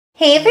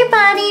Hey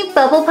everybody,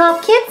 Bubble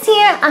Pop Kids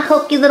here. I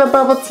hope you little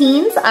bubble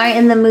teens are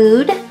in the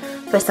mood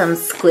for some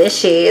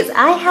squishies.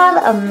 I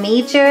have a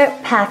major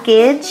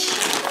package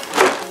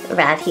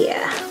right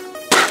here.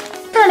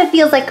 Kind of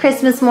feels like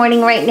Christmas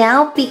morning right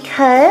now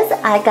because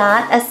I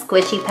got a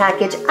squishy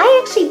package.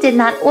 I actually did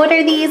not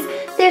order these.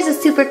 There's a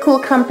super cool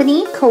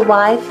company,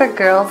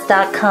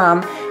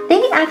 Kawaii4Girls.com.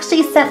 They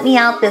actually sent me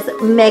out this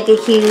mega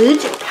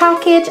huge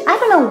package. I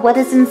don't know what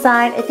is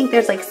inside. I think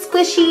there's like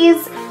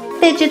squishies,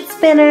 fidget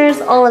spinners,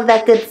 all of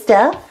that good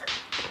stuff.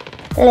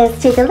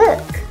 Let's take a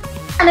look.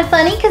 Kind of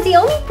funny because the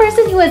only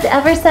person who has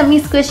ever sent me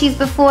squishies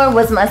before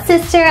was my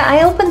sister.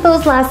 I opened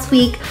those last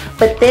week,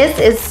 but this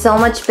is so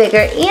much bigger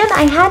and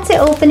I had to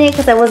open it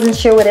because I wasn't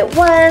sure what it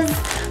was,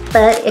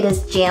 but it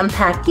is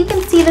jam-packed. You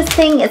can see this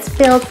thing, it's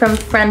filled from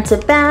front to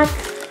back.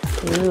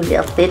 Ooh,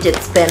 little fidget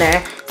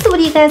spinner. So what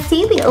do you guys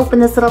see? We open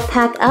this little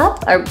pack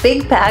up, or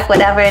big pack,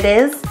 whatever it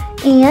is,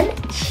 and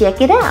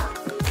check it out.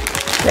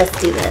 Let's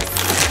do this.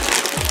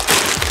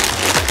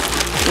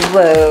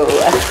 Whoa.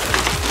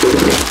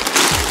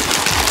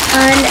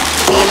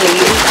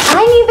 Unbelievable.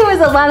 I knew there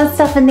was a lot of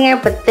stuff in there,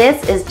 but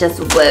this is just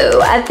whoa.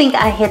 I think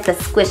I hit the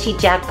squishy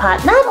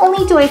jackpot. Not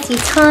only do I see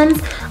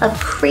tons of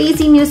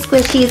crazy new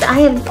squishies, I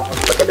have,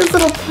 look at this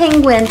little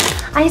penguin.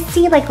 I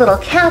see like little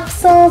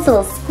capsules,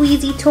 little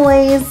squeezy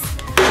toys.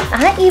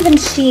 I even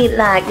see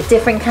like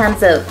different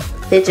kinds of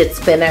fidget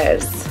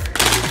spinners.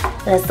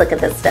 Let's look at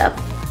this stuff.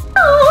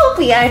 Oh,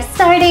 we are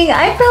starting.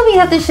 I probably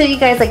have to show you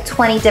guys like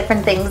 20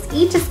 different things.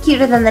 Each is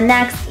cuter than the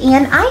next,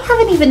 and I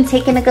haven't even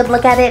taken a good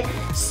look at it,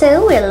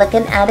 so we're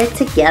looking at it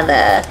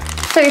together.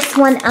 First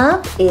one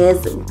up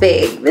is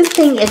big. This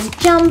thing is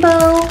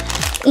jumbo,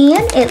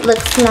 and it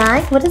looks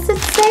like, what does it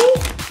say?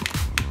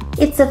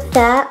 It's a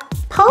fat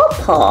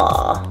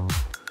pawpaw.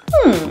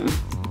 It's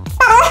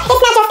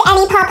not just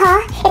any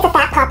pawpaw, it's a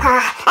fat pawpaw.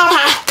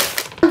 Okay.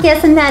 I'm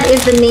guessing that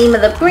is the name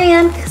of the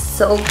brand.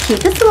 So cute.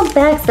 This little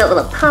bag's got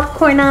little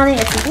popcorn on it.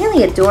 It's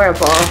really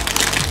adorable.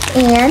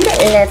 And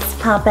let's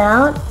pop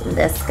out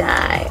this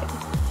guy.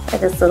 Or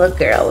this little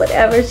girl,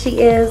 whatever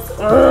she is.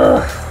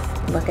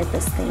 Ugh. Look at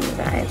this thing, you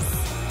guys.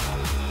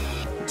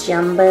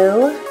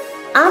 Jumbo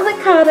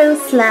avocado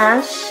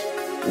slash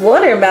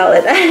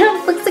watermelon.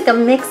 Looks like a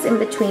mix in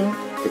between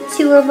the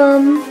two of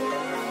them.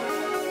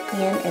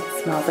 And it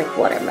smells like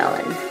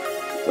watermelon.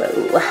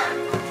 Whoa.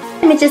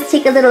 Let me just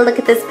take a little look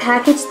at this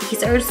package.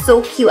 These are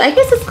so cute. I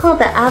guess it's called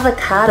the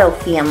Avocado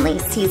Family.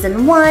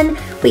 Season 1,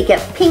 we get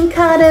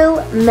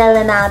Pinkado,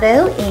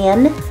 Melanado,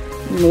 and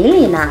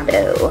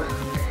Melanado.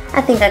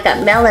 I think I got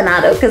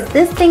Melanado because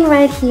this thing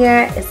right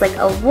here is like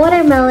a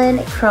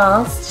watermelon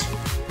crossed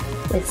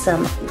with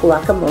some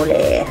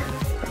guacamole.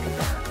 Look at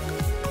that.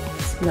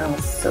 It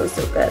smells so,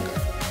 so good.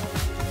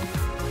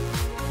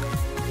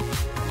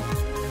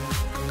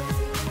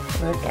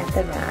 Look at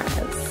the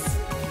rise.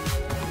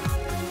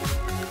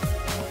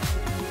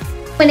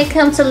 When it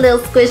comes to little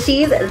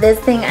squishies, this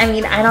thing, I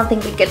mean, I don't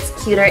think it gets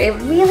cuter. It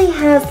really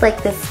has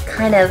like this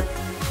kind of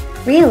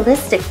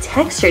realistic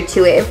texture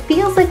to it. It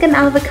feels like an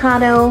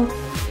avocado.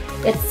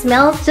 It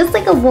smells just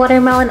like a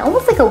watermelon,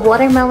 almost like a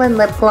watermelon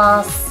lip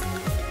gloss.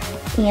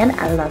 And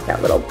I love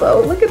that little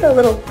bow. Look at that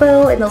little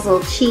bow and those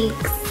little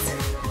cheeks.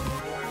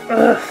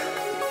 Ugh.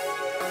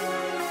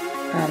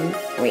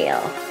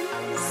 Unreal.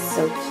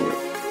 So cute.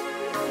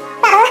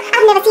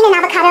 I've never seen an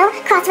avocado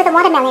crossed with a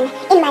watermelon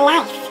in my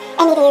life,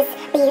 and it is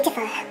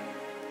beautiful.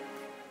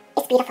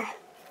 It's beautiful.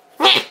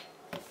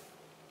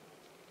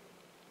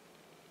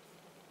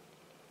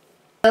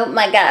 Oh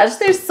my gosh,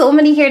 there's so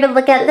many here to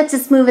look at. Let's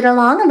just move it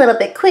along a little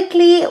bit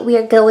quickly. We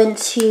are going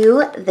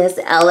to this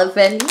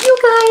elephant. You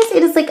guys,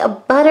 it is like a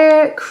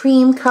butter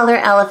cream color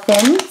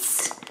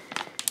elephant.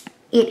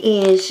 It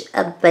is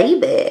a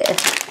baby.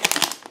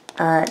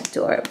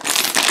 Adorable.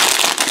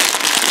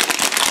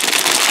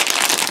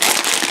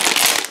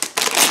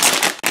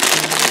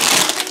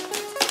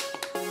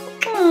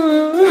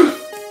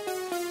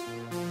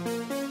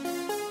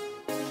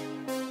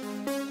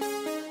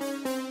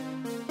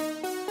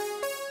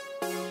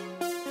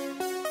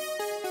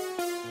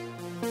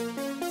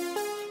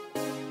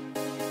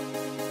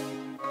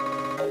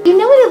 You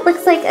know what it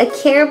looks like? A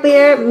Care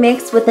Bear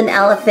mixed with an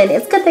elephant.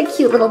 It's got that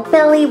cute little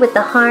belly with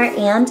the heart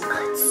and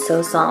oh, it's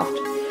so soft.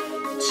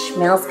 It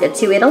smells good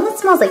too. It almost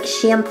smells like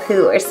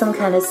shampoo or some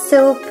kind of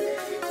soap.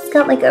 It's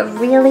got like a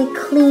really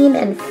clean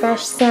and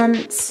fresh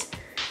scent.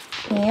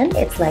 And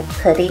it's like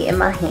putty in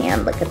my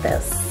hand. Look at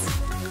this.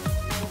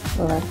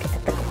 Look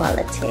at the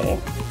quality.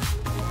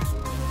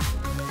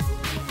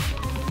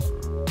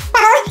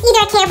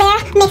 Either a Care Bear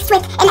mixed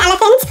with an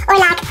elephant or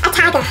like a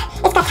tiger.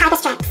 It's got tiger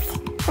stripes.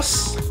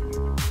 Whoosh.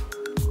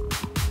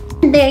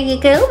 There you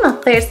go, my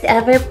first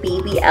ever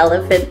baby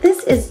elephant.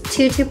 This is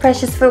too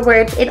precious for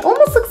words. It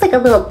almost looks like a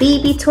little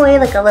baby toy,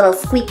 like a little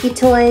squeaky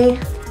toy.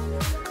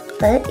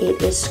 But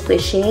it is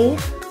squishy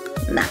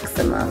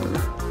maximum.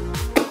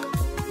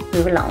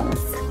 Who belongs?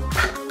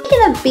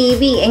 Speaking of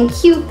baby and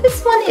cute,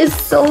 this one is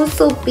so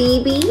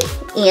baby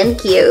and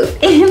cute.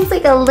 It's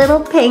like a little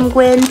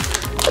penguin.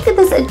 Look at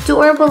this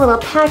adorable little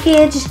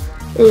package.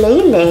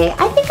 Lele.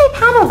 I think I've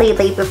had a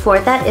Lele before.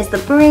 That is the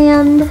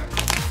brand.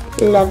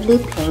 Lovely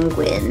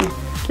Penguin.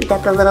 We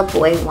got the little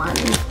boy one.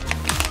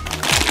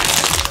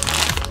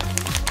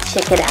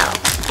 Check it out.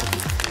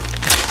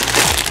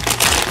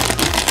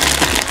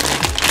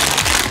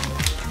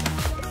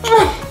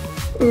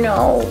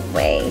 No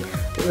way.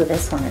 Ooh,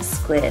 this one is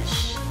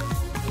squish.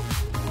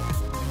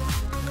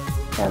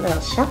 Got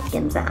little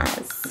Shopkins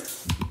eyes.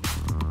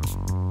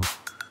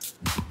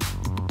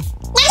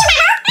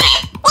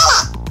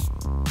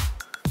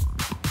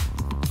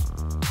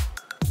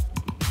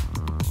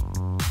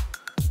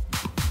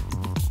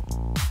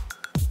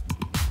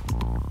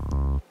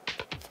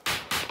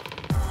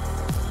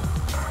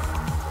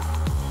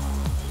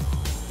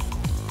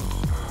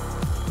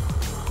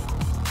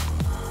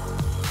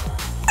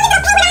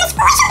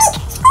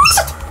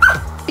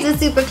 A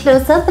super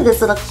close up of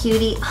this little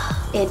cutie.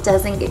 Oh, it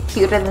doesn't get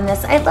cuter than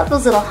this. I love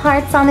those little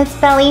hearts on its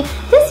belly.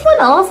 This one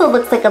also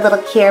looks like a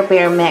little Care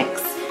Bear mix.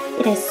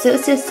 It is so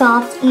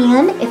soft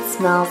and it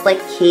smells like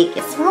cake.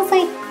 It smells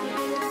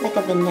like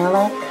a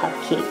vanilla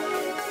cupcake.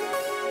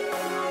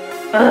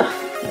 Ugh,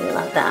 I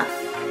love that.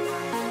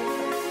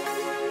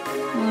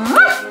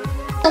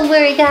 Don't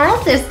worry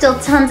guys, there's still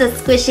tons of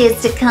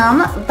squishies to come,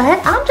 but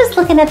I'm just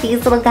looking at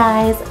these little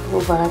guys.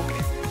 Look.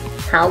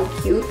 How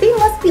cute. They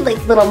must be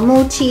like little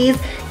mochis.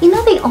 You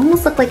know, they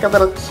almost look like a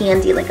little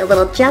candy, like a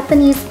little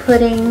Japanese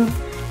pudding.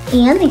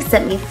 And they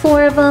sent me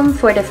 4 of them,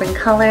 4 different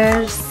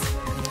colors.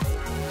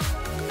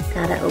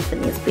 Gotta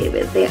open these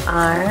babies. They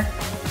are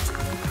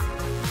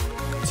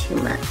too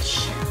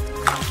much.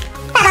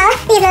 Uh-oh,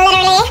 these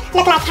literally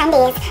look like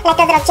candies. Like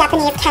those little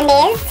Japanese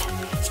candies.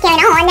 What's going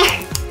on?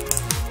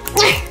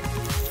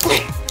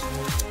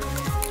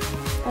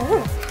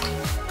 Ooh.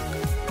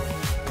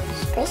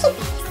 Squishy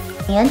face.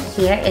 And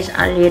here is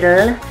our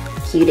little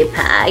cutie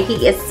pie.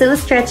 He is so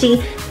stretchy.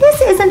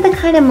 This isn't the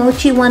kind of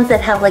mochi ones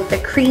that have like the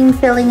cream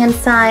filling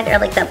inside or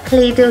like that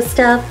Play-Doh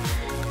stuff.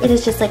 It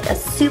is just like a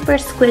super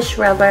squish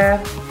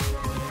rubber.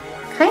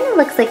 Kind of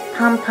looks like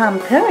Pom Pom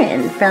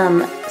Purin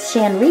from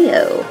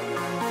Sanrio.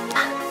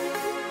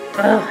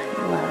 Oh,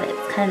 I love it.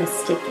 It's kind of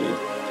sticky.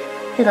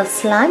 Little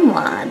slime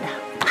wad.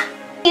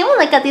 And when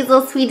I got these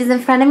little sweeties in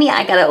front of me,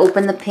 I gotta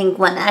open the pink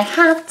one. I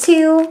have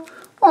to.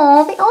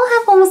 Oh, they all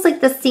have almost like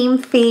the same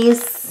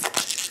face.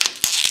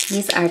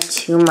 These are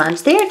too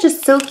much. They are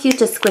just so cute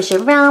to squish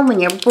around when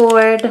you're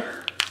bored.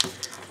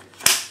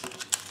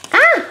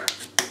 Ah!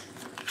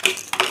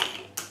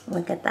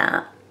 Look at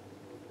that.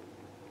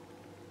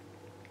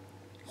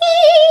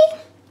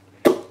 Hey!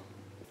 Bubba,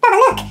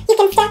 look! You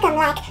can stack them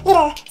like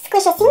little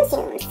squishy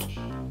tsum-tsums.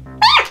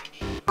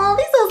 Oh,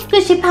 these little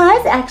squishy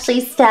pies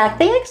actually stack.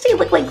 They actually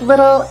look like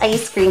little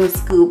ice cream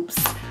scoops.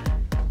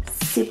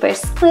 Super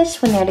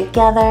squish when they're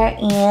together,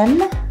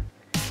 and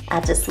I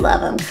just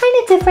love them. Kind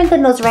of different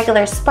than those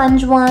regular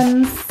sponge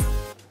ones.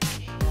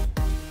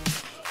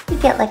 You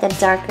get like a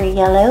darker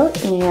yellow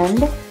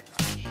and a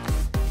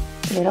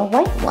little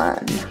white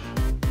one.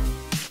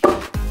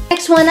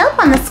 Next one up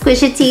on the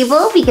squishy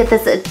table, we get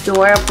this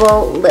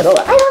adorable little,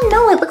 I don't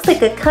know, it looks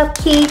like a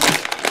cupcake.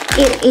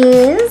 It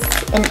is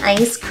an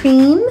ice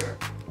cream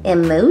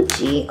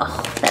emoji.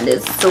 Oh, that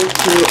is so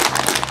cute.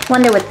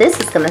 Wonder what this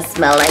is gonna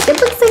smell like. It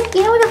looks like,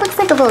 you know what, it looks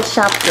like a little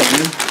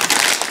Shopkins.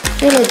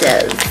 It really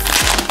does.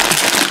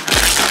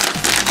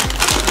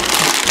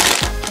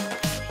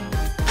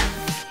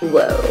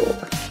 Whoa.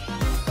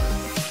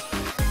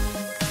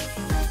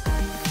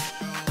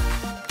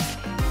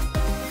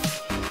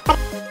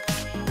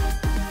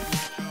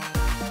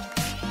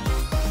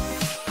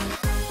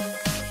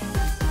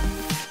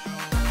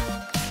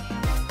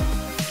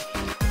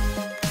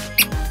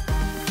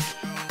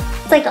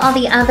 Like all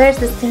the others,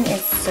 this thing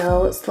is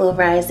so slow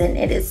rising.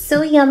 It is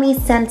so yummy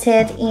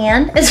scented,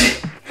 and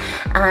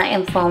I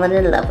am falling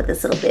in love with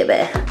this little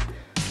baby.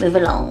 Move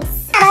along.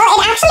 Oh,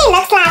 it actually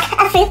looks like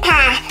a fruit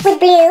pie with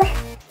blue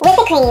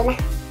whipped cream.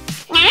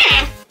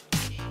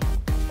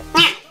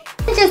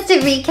 Just to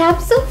recap,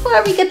 so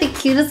far we got the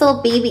cutest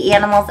little baby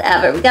animals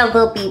ever. We got a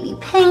little baby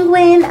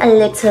penguin, a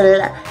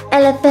little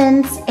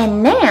elephant,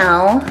 and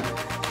now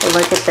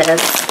look at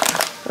this.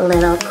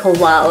 Little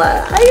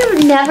koala. I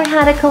have never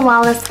had a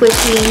koala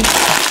squishy.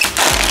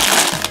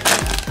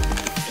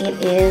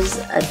 It is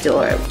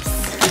adorbs.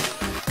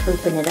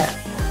 Open it up.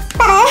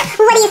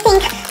 What do you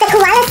think the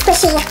koala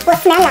squishy will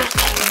smell like?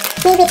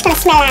 Maybe it's gonna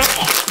smell like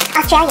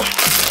Australia.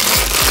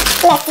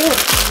 Let's see.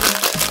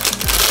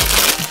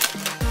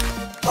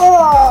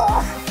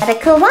 Oh, Got a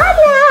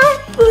koala!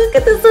 Look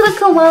at this little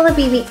koala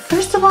baby.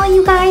 First of all,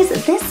 you guys,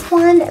 this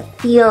one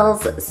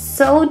feels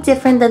so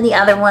different than the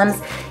other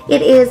ones.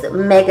 It is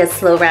mega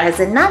slow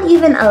rising, not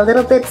even a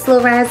little bit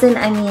slow rising.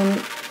 I mean,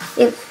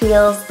 it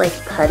feels like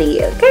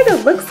putty. It kind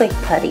of looks like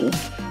putty.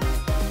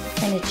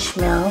 And it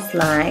smells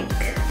like,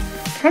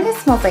 kind of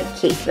smells like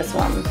cake, this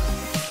one.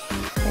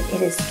 But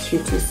it is too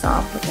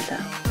soft. Look at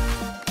that.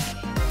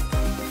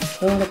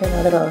 Oh, look at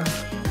that little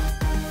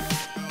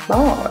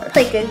ball. It's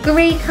like a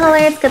gray color.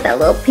 It's got that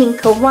little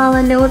pink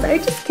koala nose. I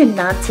just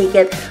cannot take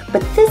it.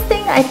 But this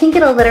thing, I think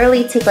it'll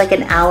literally take like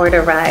an hour to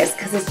rise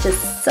because it's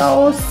just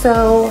so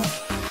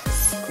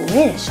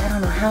squish. I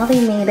don't know how they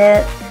made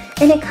it.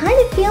 And it kind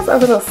of feels a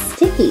little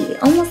sticky,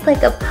 almost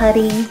like a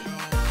putty.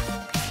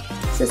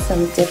 This is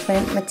some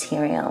different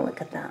material.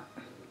 Look at that.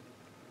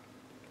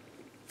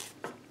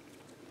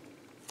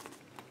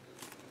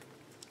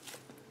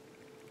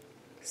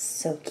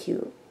 So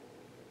cute.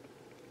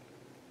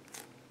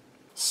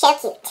 So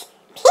cute.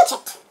 Pinch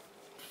it.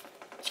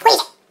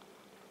 Squeeze it.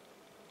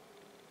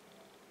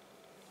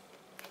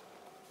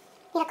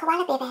 Little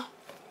koala baby.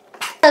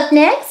 Up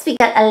next, we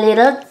got a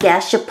little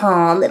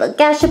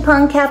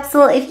gashapon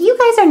capsule. If you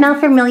guys are not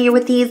familiar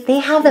with these, they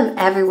have them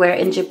everywhere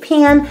in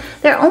Japan.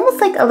 They're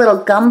almost like a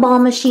little gumball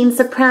machine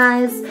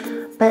surprise,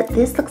 but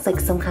this looks like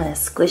some kind of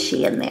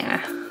squishy in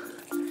there.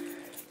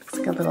 Looks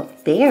like a little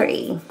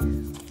berry.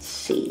 Let's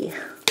see.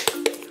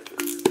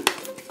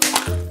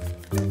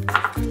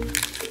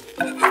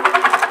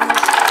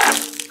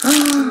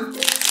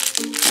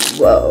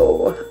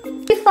 Whoa.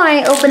 Before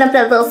I open up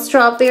that little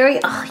strawberry,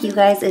 oh, you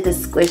guys, it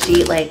is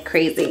squishy like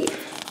crazy.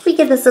 We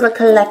get this little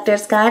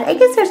collector's guide. I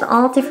guess there's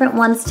all different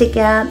ones to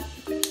get.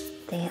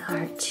 They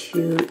are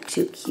too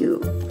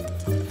cute.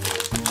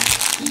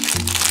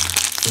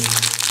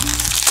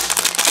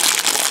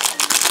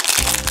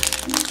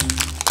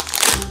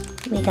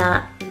 We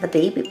got the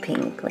baby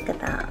pink. Look at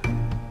that.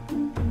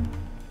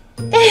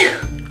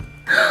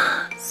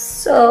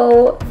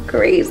 So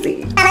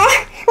crazy.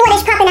 What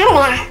is popping out of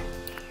there?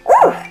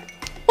 Ooh,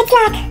 it's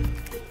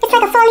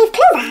like a 4-leaf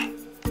clover.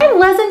 I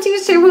wasn't too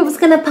sure what was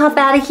gonna pop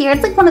out of here.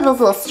 It's like one of those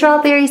little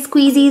strawberry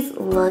squeezies.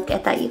 Look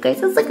at that, you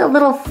guys. It's like a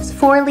little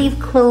 4-leaf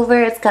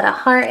clover. It's got a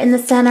heart in the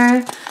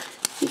center.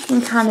 You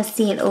can kind of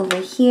see it over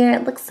here.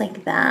 It looks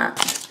like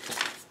that.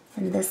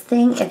 And this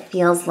thing, it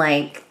feels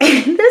like,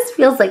 this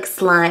feels like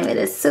slime. It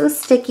is so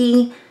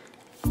sticky.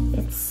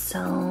 It's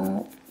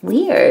so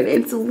weird.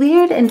 It's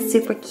weird and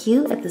super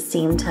cute at the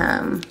same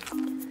time.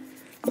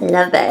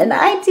 Love it. And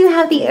I do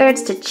have the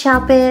urge to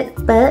chop it,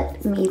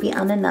 but maybe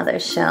on another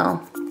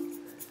show.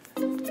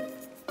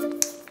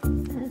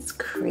 That's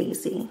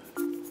crazy.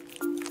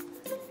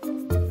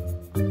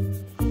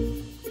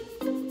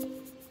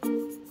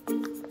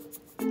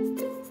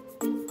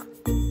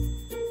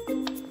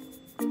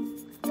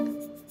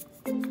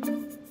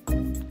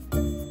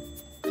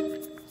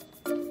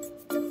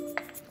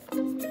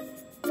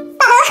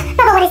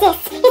 Baba, what is this?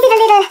 Is it a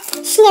little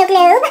snow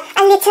globe?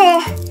 A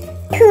little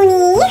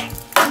Puni?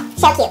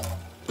 So cute.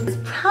 It's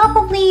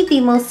probably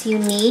the most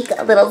unique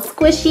little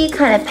squishy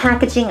kind of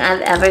packaging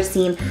I've ever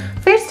seen.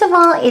 First of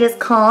all, it is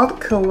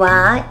called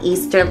Kawaii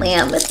Easter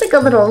lamb. It's like a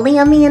little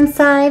lammy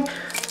inside.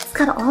 It's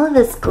got all of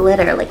this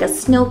glitter like a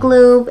snow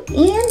globe,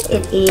 and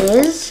it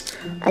is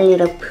a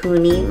little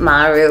Puni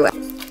MARU.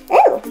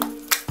 Ooh.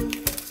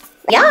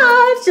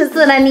 Yeah, it's just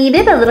what I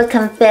needed, a little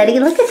confetti.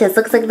 Look at this,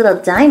 looks like little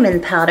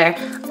diamond powder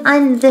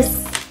on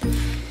this.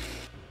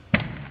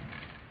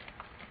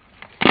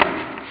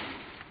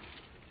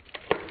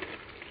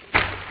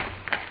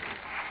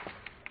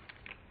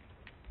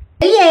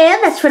 Yeah,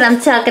 that's what I'm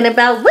talking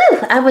about. Woo!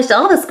 I wish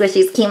all the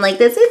squishies came like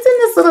this. It's in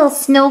this little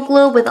snow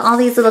globe with all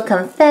these little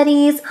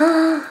confettis.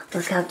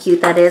 Look how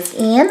cute that is.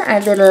 And our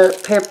little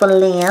purple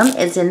lamb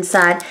is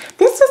inside.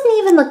 This doesn't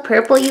even look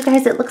purple, you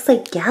guys. It looks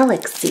like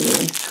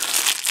galaxy.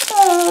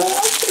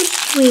 Oh, so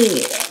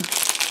sweet.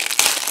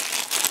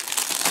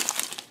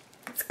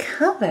 It's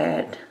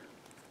covered.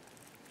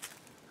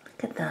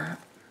 Look at that.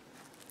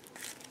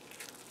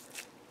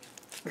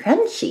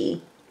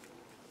 Crunchy.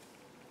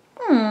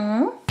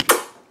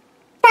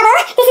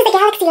 Baba, this is the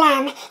galaxy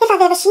lamb, if I've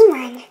ever seen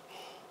one.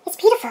 It's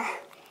beautiful.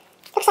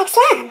 Looks like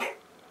slime.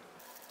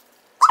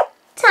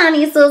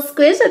 Tiniest little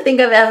squish I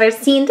think I've ever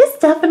seen. This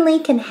definitely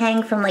can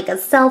hang from like a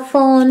cell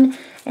phone.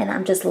 And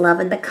I'm just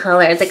loving the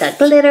colors. It got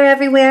glitter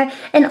everywhere.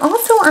 And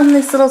also on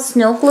this little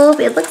snow globe,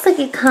 it looks like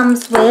it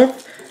comes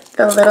with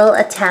the little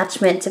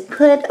attachment to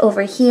put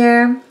over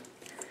here.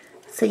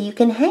 So you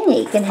can hang it.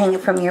 You can hang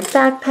it from your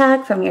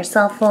backpack, from your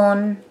cell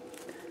phone.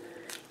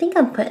 I think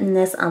I'm putting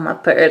this on my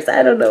purse.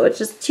 I don't know. It's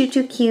just too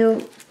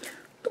cute.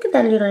 Look at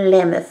that little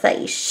lemon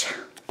face.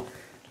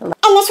 And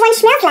this one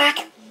smells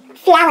like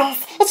flowers.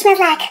 It smells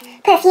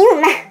like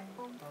perfume.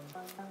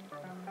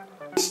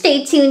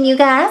 Stay tuned, you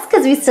guys,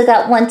 because we still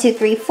got 1, 2,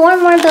 3, 4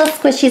 more of those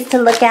squishies to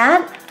look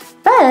at.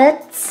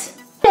 But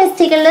let's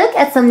take a look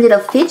at some little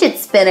fidget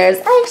spinners.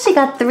 I actually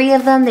got 3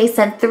 of them. They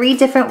sent 3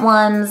 different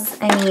ones.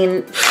 I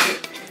mean,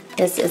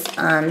 this is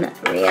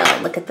unreal.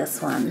 Look at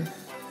this one.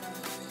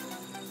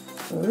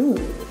 Ooh.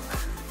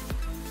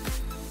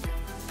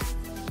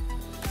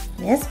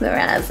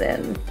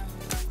 Mesmerizing.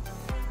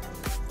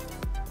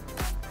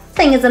 This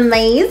thing is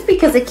amazing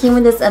because it came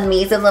with this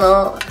amazing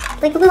little,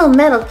 like a little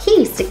metal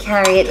case to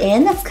carry it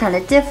in. That's kind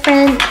of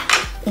different.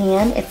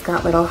 And it's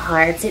got little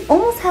hearts. It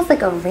almost has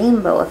like a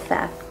rainbow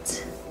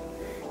effect.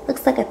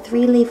 Looks like a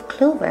 3-leaf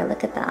clover.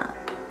 Look at that.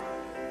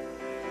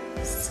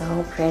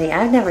 So pretty.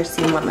 I've never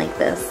seen one like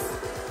this.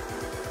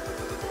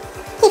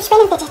 Keep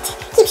spinning, Fidget.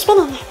 Keep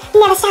spinning.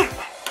 Never stop.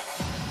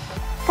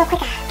 Go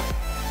quicker.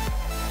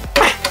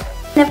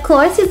 And of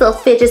course, these little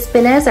fidget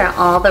spinners are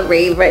all the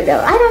rave right now.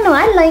 I don't know,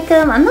 I like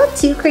them. I'm not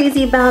too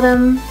crazy about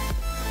them.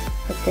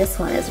 But this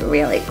one is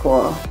really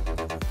cool.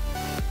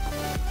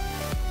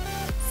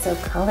 So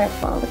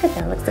colorful. Look at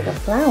that, looks like a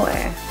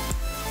flower.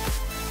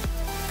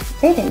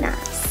 Very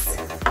nice.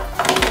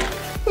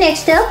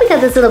 Next up, we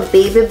got this little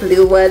baby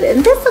blue one.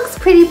 And this looks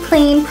pretty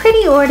plain,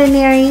 pretty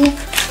ordinary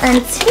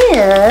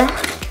until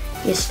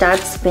you start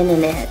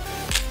spinning it.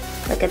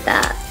 Look at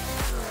that.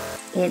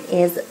 It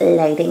is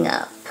lighting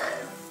up.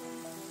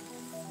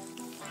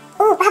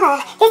 Ooh,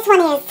 Bubba, this one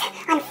is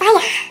on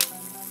fire.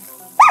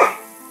 Woo!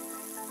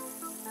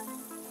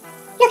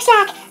 Looks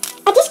like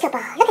a disco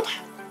ball. Look at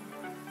that.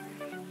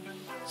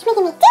 She's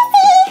making me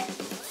dizzy.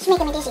 She's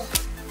making me dizzy.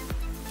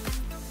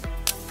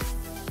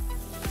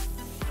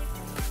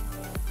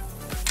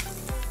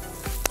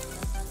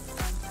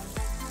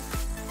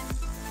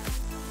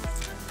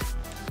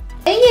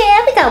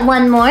 Yeah, we got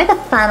one more, the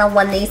final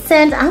one they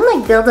sent. I'm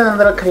like building a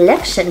little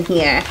collection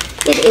here.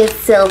 It is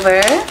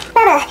silver.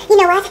 Bubba, you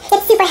know what?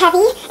 It's super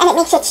heavy and it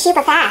makes it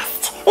super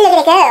fast. Look at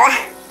it go.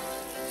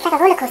 It's like a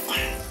roller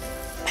coaster.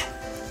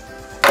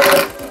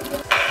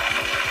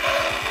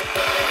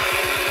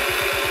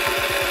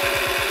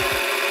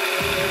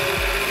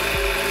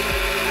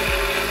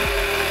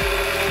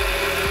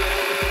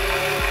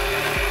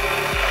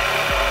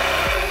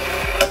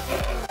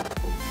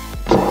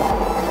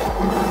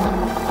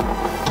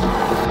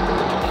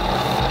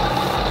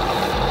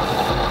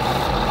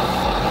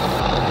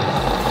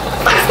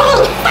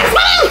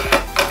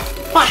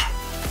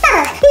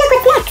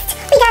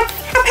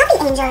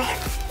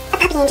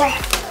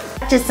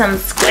 Just some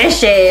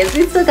squishes.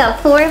 We still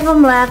got 4 of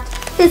them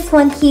left. This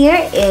one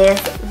here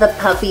is the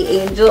puppy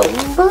angel.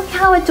 Look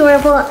how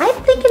adorable. I'm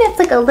thinking it's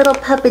like a little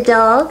puppy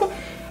dog.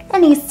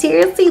 And he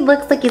seriously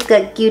looks like he's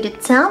got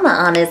Gudetama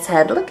on his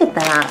head. Look at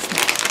that.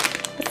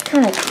 That's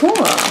kind of cool.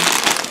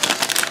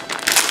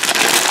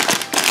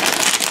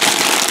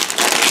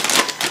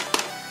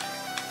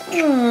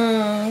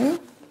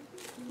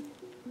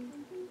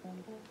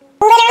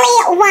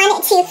 Literally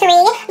 1, 2, 3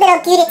 little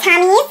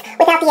Gudetamis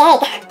without the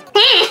egg.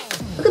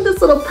 Look at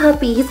this little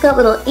puppy. He's got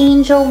little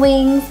angel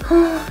wings.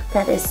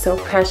 That is so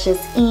precious.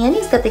 And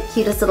he's got the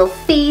cutest little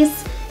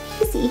face.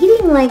 He's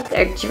eating like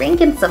or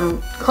drinking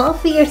some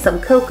coffee or some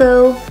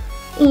cocoa.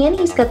 And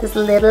he's got this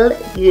little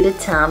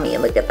Gudetami.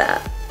 Look at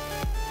that.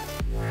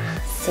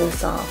 So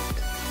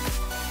soft.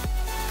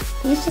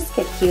 These just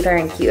get cuter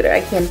and cuter. I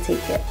can't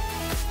take it.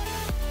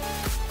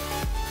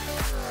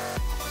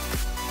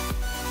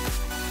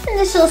 And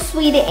this little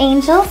sweetie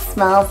angel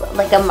smells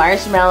like a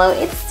marshmallow.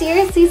 It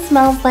seriously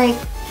smells like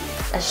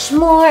a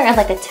s'more or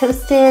like a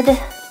toasted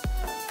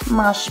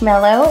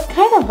marshmallow.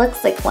 Kind of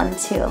looks like one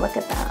too. Look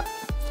at that.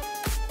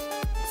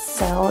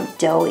 So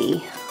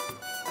doughy.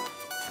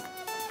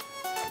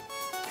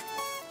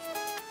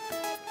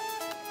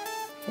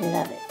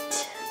 Love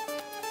it.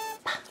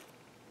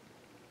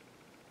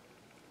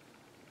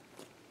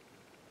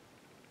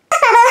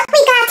 We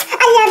got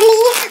a lovely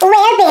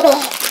rare baby.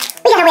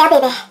 We got a rare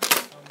baby.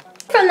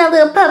 From that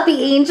little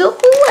puppy angel.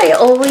 Ooh, I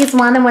always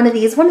wanted one of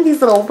these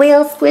little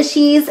whale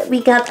squishies. We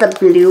got the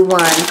blue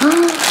one.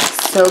 Oh,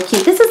 so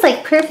cute. This is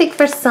like perfect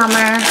for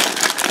summer.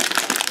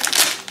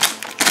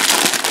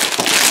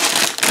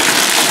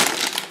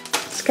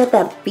 It's got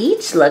that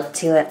beach look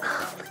to it.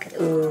 Oh, look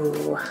at,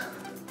 ooh.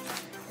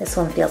 This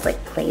one feels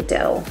like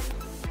Play-Doh.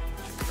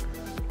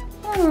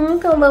 Oh,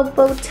 look at a little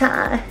bow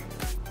tie.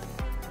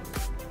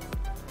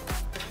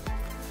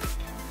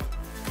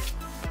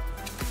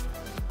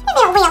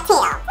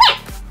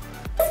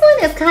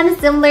 It's kind of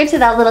similar to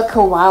that little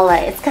koala.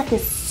 It's got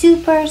this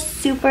super,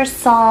 super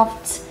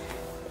soft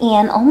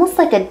and almost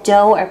like a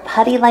dough or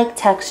putty-like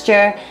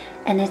texture,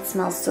 and it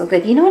smells so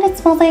good. You know what it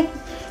smells like?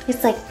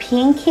 It's like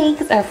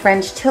pancakes or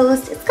French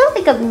toast. It's got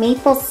like a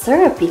maple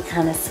syrupy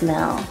kind of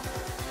smell.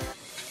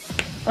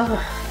 Oh,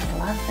 I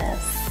love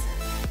this.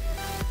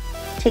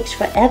 Takes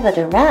forever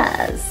to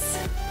rise.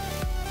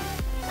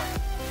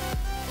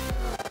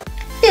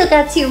 Still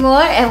got 2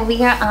 more, and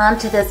we are on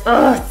to this.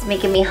 Oh, it's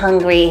making me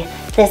hungry.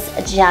 This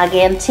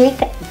gigantic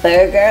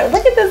burger.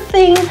 Look at this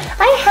thing.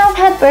 I have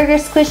had burger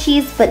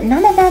squishies, but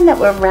none of them that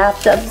were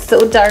wrapped up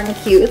so darn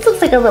cute. It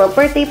looks like a little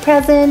birthday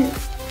present.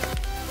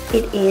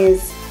 It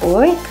is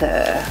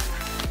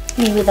Orbeez.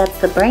 Maybe that's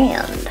the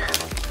brand.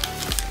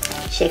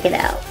 Check it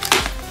out.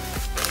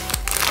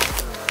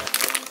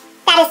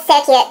 That is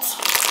so cute.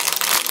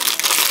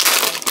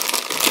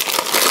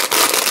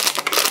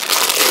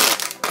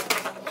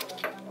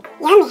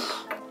 Yummy.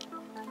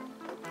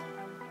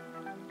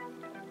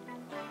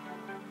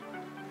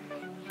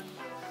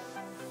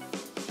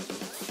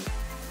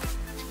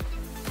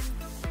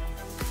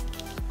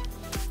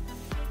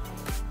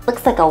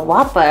 Looks like a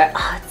Whopper.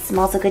 Oh, it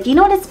smells so good. You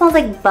know what? It smells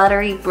like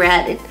buttery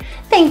bread.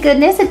 Thank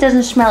goodness it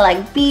doesn't smell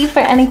like beef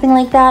or anything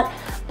like that.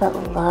 But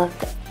look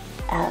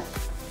at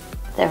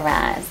the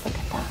rise. Look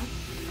at that.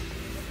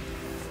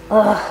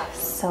 Oh,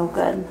 so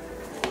good.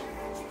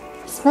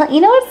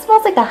 You know what? It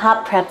smells like a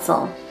hot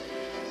pretzel.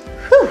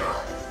 Whew.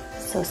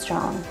 So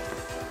strong.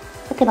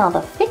 Look at all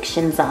the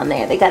fictions on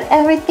there. They got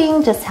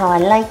everything just how I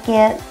like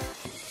it.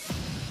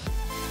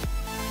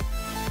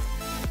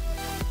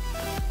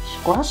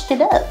 Squashed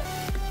it up.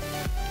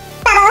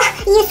 Bubble,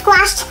 you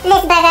squashed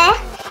this burger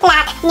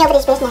like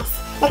nobody's business.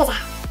 Look at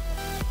that.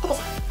 Look at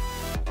that.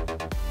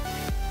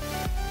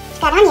 It's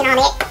got onion on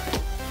it.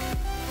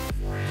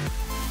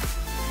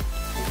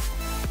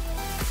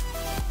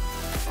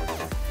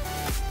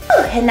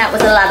 And that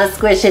was a lot of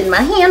squishing.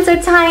 My hands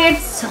are tired.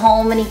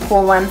 So many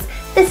cool ones.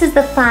 This is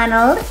the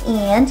final,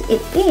 and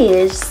it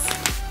is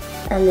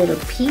a little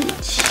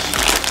peach.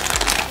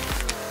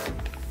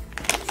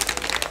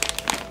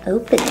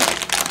 Open it.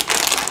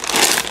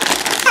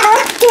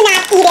 Oh, do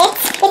not eat it.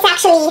 It's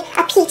actually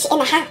a peach in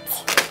the hat.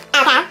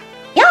 Okay.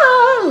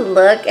 Y'all,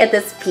 look at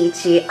this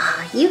peachy.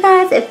 Oh, you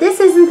guys, if this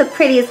isn't the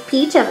prettiest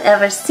peach I've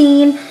ever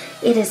seen,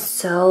 it is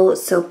so,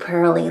 so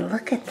pearly.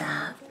 Look at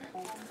that.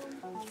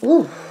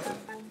 Ooh.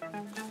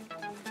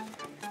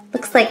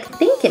 Looks like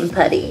thinking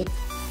putty. It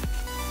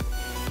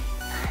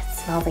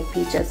smells like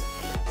peaches.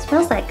 It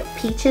smells like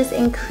peaches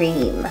and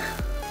cream.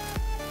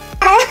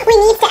 We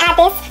need to add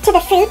this to the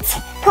fruit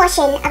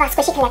portion of our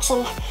squishy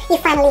collection. You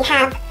finally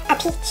have a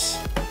peach.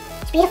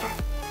 It's beautiful.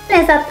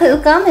 As I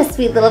poke on this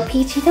sweet little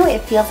peach, you know,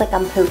 it feels like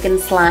I'm poking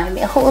slime.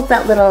 It holds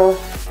that little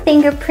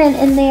fingerprint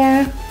in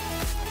there.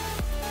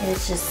 It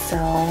is just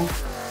so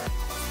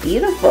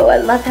beautiful. I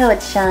love how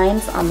it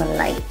shines on the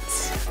light.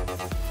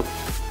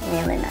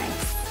 Really nice.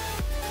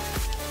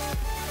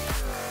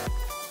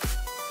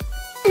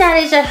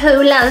 That is a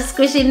whole lot of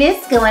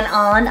squishiness going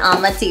on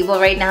my table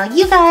right now.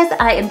 You guys,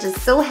 I am just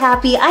so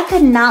happy. I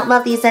could not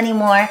love these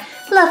anymore.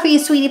 Love for you,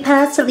 sweetie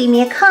pies, to leave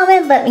me a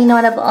comment. Let me know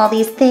out of all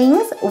these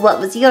things, what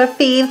was your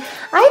fave?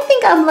 I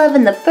think I'm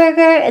loving the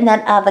burger and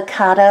that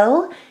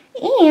avocado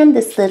and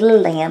this little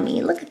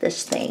lammy. Look at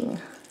this thing.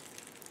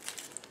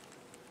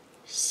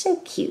 So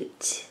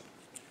cute.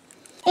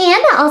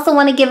 And I also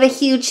want to give a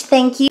huge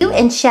thank you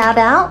and shout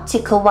out to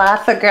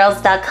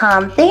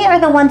Kawaii4Girls.com. They are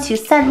the ones who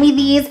sent me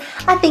these.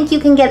 I think you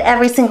can get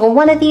every single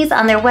one of these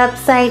on their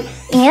website,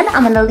 and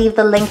I'm going to leave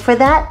the link for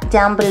that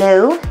down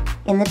below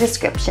in the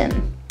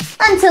description.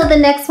 Until the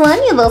next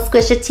one, you little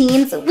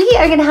Squisha-teens, we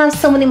are going to have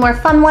so many more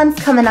fun ones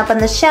coming up on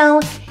the show.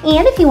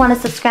 And if you want to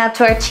subscribe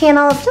to our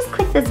channel, just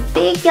click this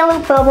big yellow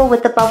bubble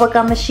with the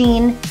bubblegum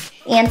machine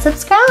and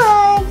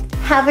subscribe.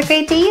 Have a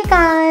great day, you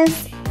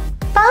guys.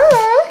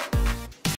 Bye!